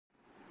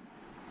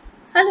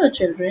Hello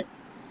children,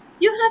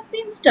 you have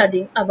been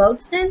studying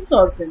about sense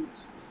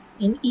organs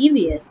in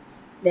EVS.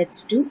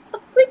 Let's do a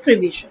quick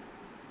revision.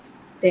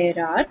 There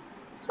are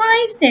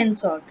 5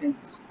 sense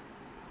organs: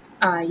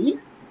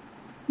 eyes,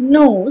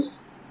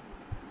 nose,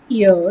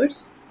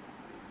 ears,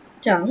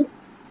 tongue,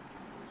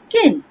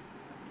 skin.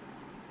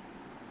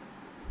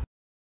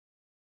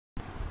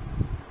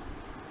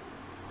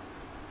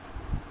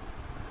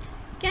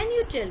 Can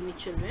you tell me,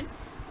 children,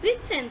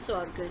 which sense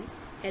organ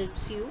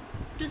helps you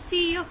to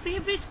see your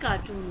favorite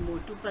cartoon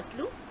Motu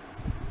Patlu?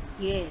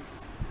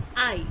 Yes,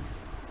 eyes.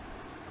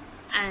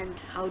 And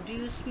how do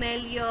you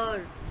smell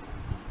your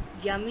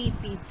yummy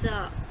pizza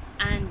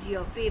and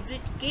your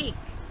favorite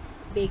cake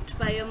baked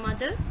by your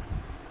mother?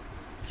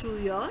 Through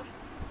your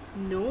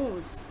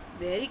nose.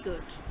 Very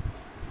good.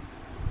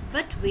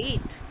 But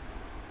wait,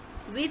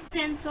 which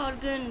sense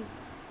organ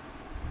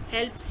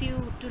helps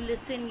you to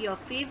listen your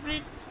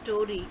favorite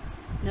story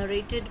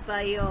narrated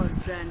by your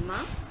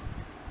grandma?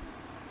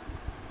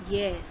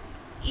 Yes,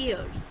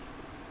 ears.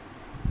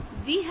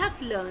 We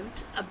have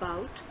learnt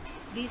about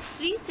these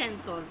 3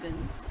 sense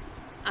organs,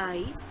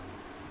 eyes,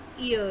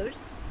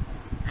 ears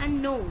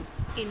and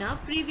nose, in our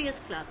previous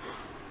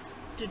classes.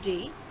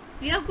 Today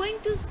we are going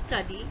to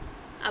study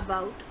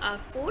about our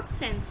 4th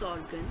sense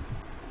organ,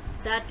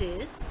 that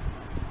is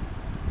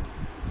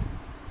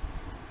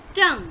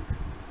tongue.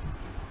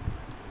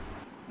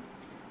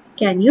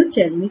 Can you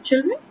tell me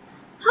children,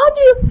 how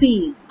do you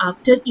feel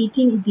after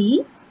eating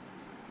these?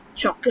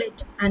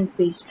 Chocolate and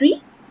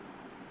pastry?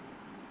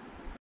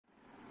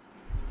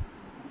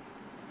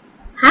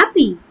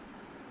 Happy.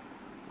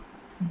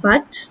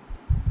 But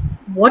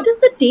what is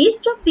the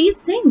taste of these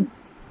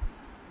things?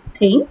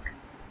 Think.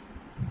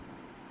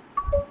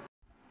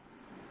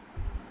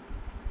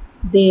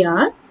 They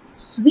are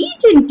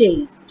sweet in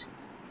taste.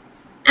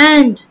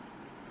 And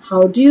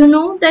how do you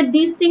know that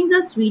these things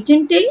are sweet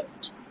in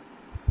taste?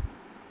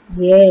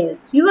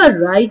 Yes, you are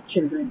right,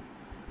 children.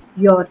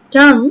 Your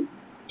tongue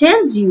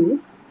tells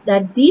you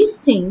that these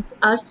things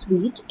are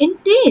sweet in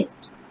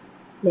taste.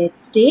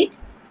 Let's take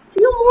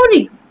few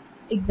more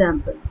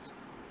examples.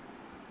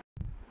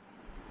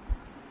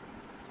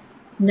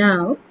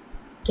 Now,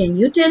 can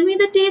you tell me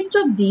the taste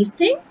of these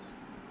things?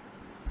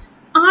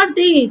 Are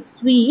they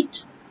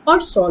sweet or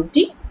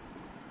salty?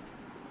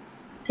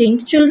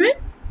 Think, children.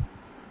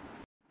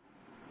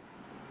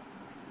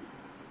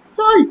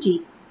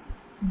 Salty.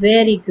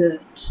 Very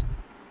good.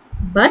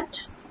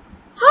 But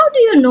how do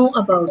you know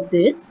about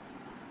this?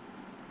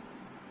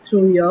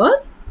 Through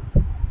your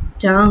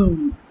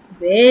tongue.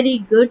 Very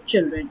good,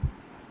 children.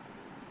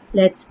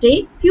 Let's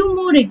take few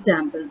more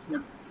examples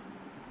now.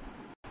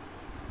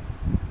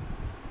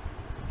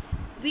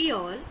 We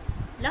all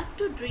love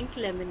to drink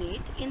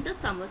lemonade in the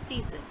summer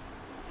season.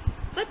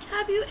 But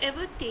have you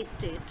ever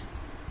tasted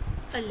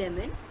a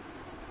lemon?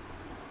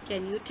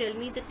 Can you tell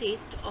me the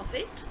taste of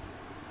it?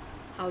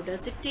 How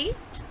does it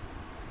taste?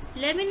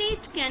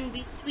 Lemonade can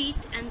be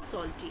sweet and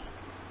salty.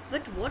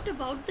 But what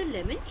about the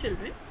lemon,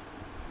 children?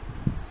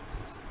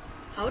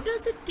 How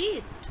does it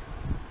taste?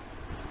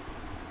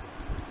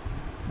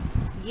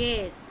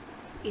 Yes,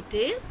 it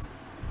is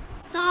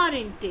sour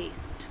in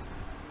taste.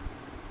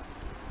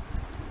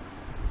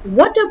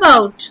 What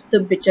about the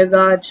bitter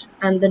gourd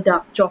and the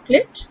dark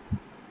chocolate?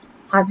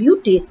 Have you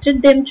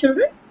tasted them,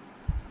 children?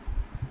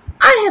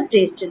 I have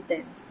tasted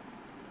them.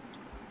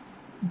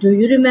 Do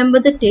you remember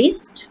the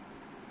taste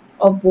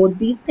of both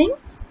these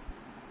things?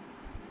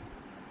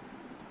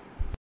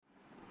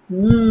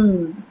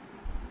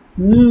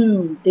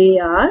 They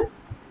are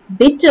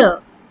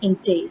bitter in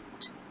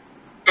taste.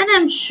 And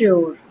I'm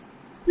sure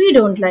we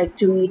don't like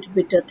to eat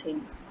bitter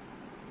things.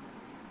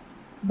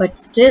 But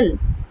still,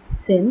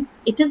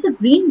 since it is a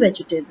green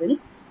vegetable,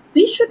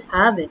 we should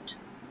have it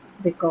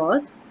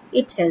because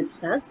it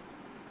helps us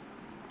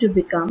to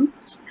become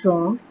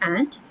strong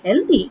and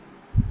healthy.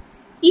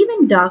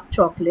 Even dark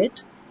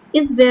chocolate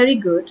is very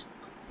good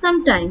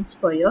sometimes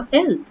for your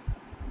health.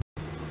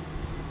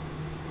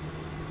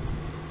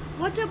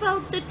 What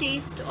about the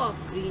taste of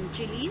green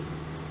chilies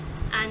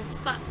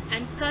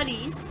and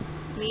curries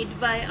made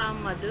by our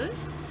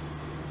mothers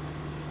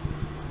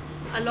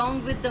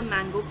along with the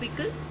mango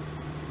pickle?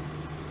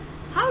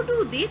 How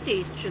do they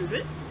taste,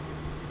 children?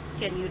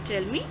 Can you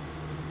tell me?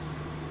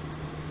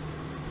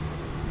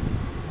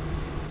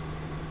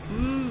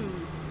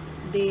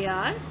 They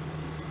are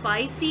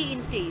spicy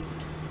in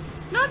taste.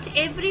 Not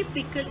every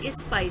pickle is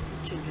spicy,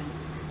 children.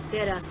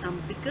 There are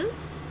some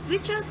pickles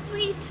which are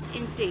sweet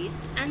in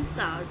taste and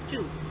sour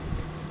too.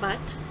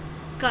 But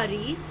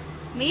curries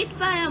made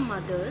by our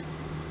mothers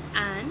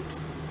and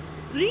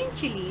green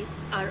chilies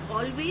are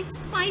always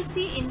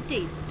spicy in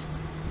taste.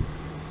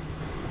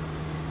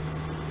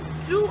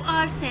 Through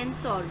our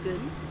sense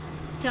organ,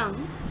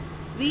 tongue,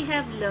 we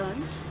have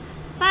learnt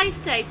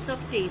 5 types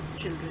of taste,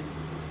 children,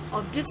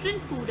 of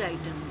different food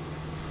items.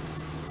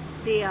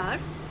 They are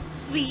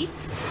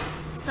sweet,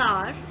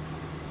 sour,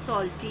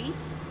 salty,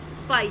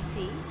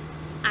 spicy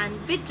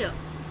and bitter.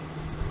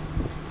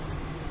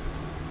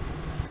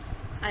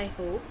 I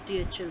hope,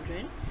 dear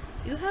children,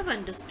 you have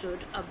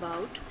understood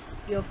about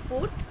your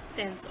fourth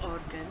sense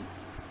organ,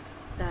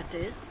 that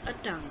is a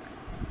tongue,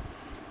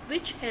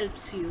 which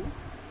helps you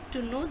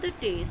to know the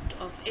taste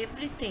of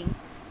everything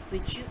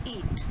which you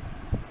eat.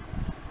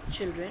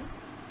 Children,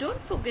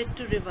 don't forget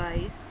to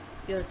revise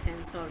your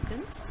sense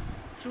organs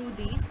through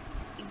these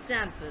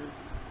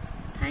examples.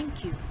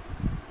 Thank you.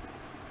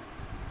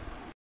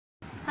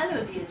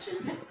 Hello dear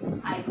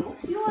children, I hope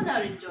you all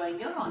are enjoying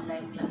your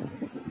online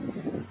classes.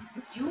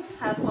 You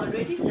have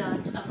already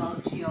learned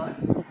about your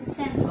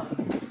sense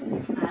organs.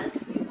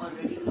 As you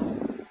already know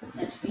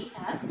that we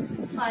have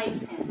 5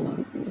 sense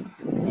organs.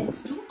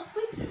 Let's do a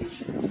quick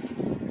revision.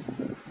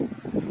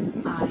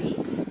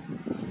 Eyes,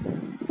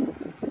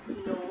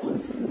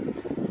 nose,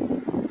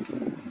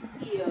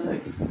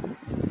 ears,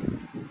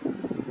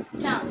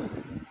 tongue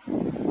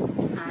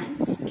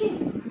and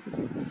skin.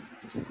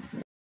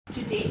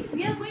 Today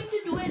we are going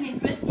to do an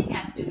interesting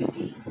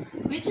activity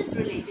which is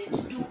related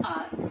to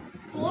our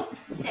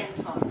fourth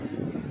sense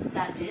organ,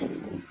 that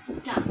is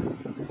tongue.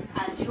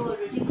 As you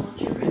already know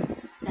children,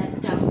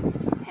 that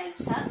tongue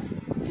helps us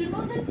to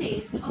know the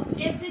taste of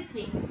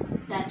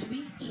everything that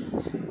we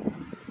eat.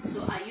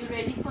 So are you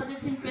ready for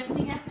this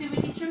interesting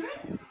activity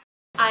children?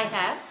 I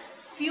have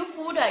few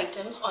food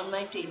items on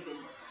my table.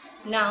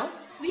 Now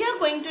we are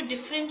going to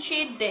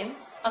differentiate them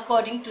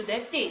according to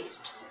their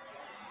taste.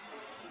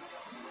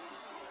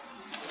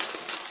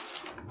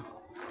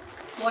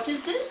 What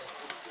is this?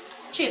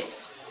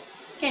 Chips.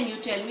 Can you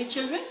tell me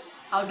children,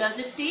 how does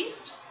it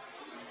taste?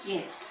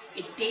 Yes,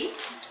 it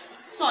tastes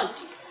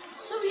salty.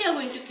 So we are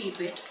going to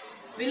keep it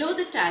below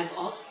the tag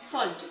of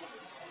salty.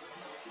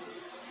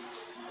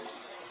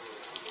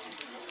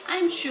 I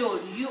am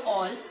sure you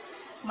all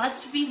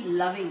must be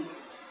loving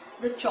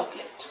the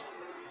chocolate.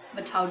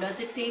 But how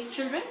does it taste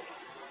children?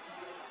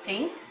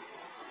 Think.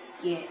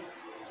 Yes,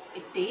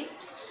 it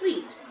tastes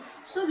sweet.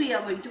 So we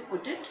are going to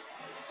put it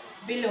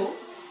below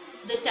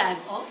the tag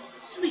of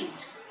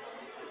sweet.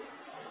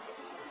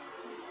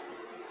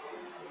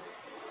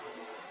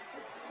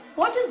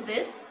 What is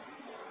this?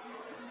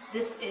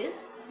 This is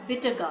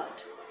bitter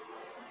gourd.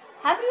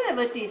 Have you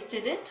ever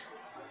tasted it?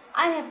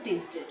 I have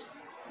tasted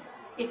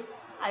it.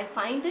 I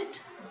find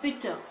it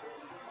bitter.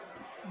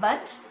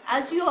 But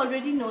as you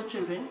already know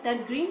children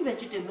that green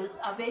vegetables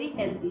are very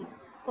healthy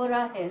for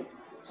our health,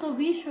 so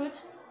we should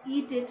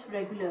eat it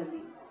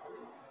regularly.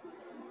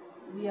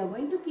 We are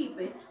going to keep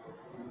it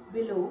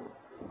below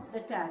the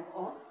tag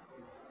of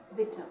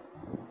bitter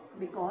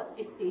because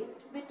it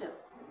tastes bitter.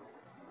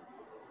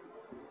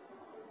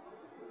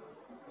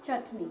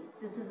 Chutney.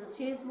 This is a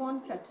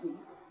Szechuan chutney.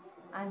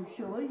 I am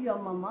sure your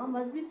mama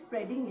must be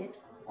spreading it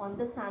on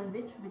the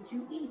sandwich which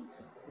you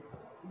eat.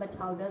 But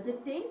how does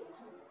it taste?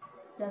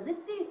 Does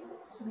it taste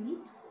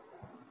sweet?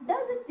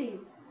 Does it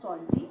taste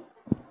salty?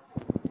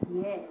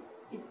 Yes,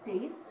 it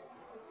tastes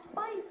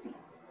spicy.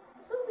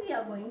 So we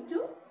are going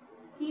to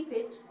keep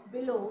it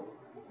below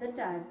the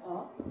tag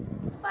of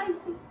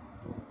spicy.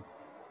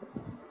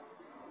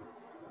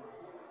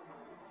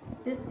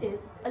 This is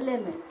a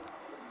lemon.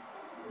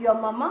 Your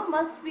mama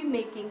must be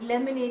making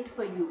lemonade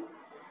for you.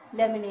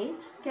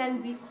 Lemonade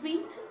can be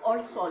sweet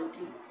or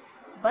salty.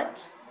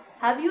 But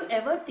have you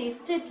ever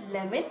tasted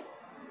lemon?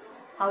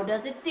 How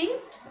does it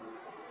taste?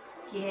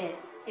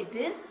 Yes, it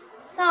is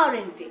sour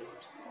in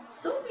taste.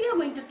 So we are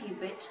going to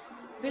keep it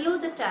below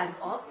the tag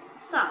of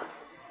sour.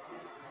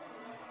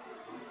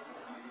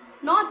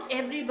 Not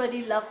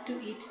everybody loves to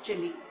eat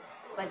chili,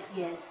 but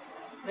yes,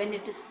 when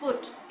it is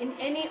put in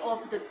any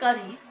of the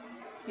curries,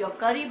 your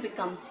curry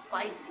becomes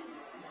spicy.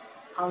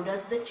 How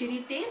does the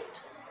chili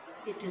taste?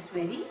 It is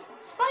very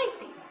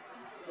spicy.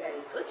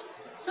 Very good.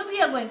 So we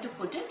are going to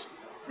put it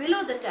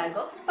below the tag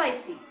of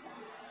spicy.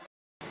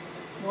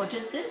 What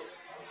is this?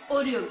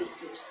 Oreo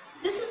biscuit.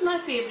 This is my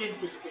favorite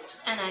biscuit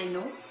and I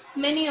know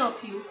many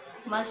of you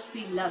must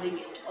be loving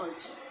it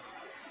also.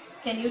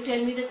 Can you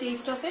tell me the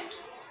taste of it?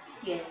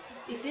 Yes,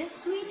 it is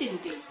sweet in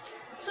taste.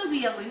 So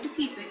we are going to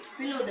keep it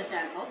below the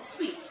tag of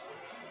sweet.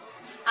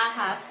 I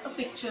have a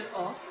picture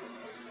of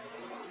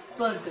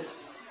burger.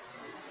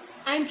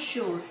 I am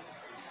sure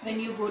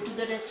when you go to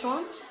the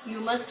restaurants, you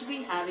must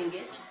be having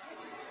it.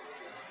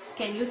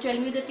 Can you tell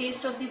me the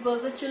taste of the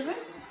burger children?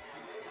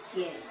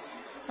 Yes,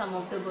 some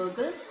of the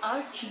burgers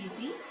are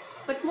cheesy,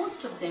 but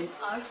most of them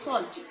are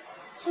salty.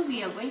 So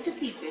we are going to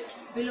keep it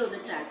below the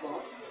tag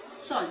of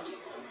salty.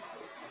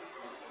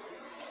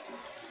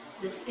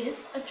 This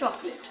is a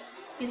chocolate.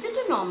 Is it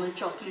a normal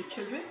chocolate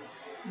children?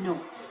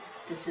 No,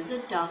 this is a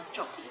dark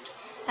chocolate.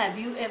 Have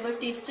you ever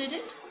tasted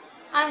it?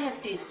 I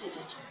have tasted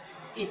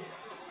it.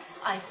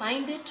 I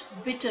find it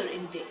bitter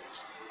in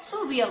taste.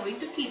 So we are going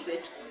to keep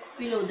it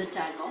below the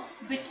tag of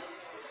bitter.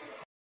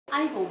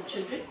 I hope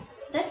children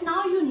that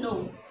now you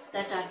know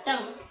that our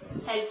tongue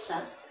helps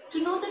us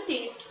to know the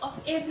taste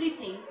of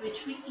everything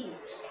which we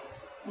eat.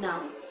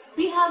 Now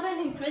we have an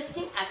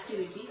interesting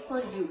activity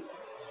for you.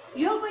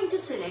 You are going to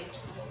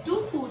select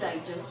 2 food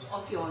items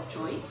of your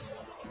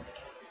choice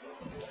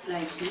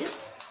like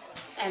this,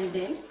 and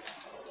then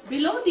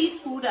below these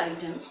food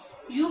items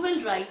you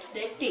will write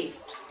their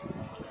taste.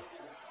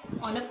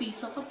 on a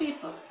piece of a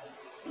paper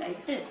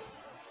like this.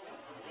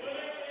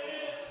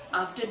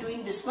 After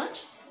doing this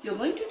much, you're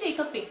going to take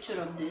a picture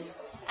of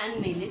this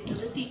and mail it to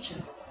the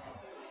teacher.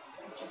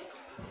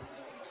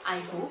 I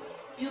hope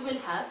you will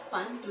have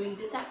fun doing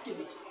this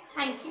activity.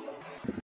 Thank you.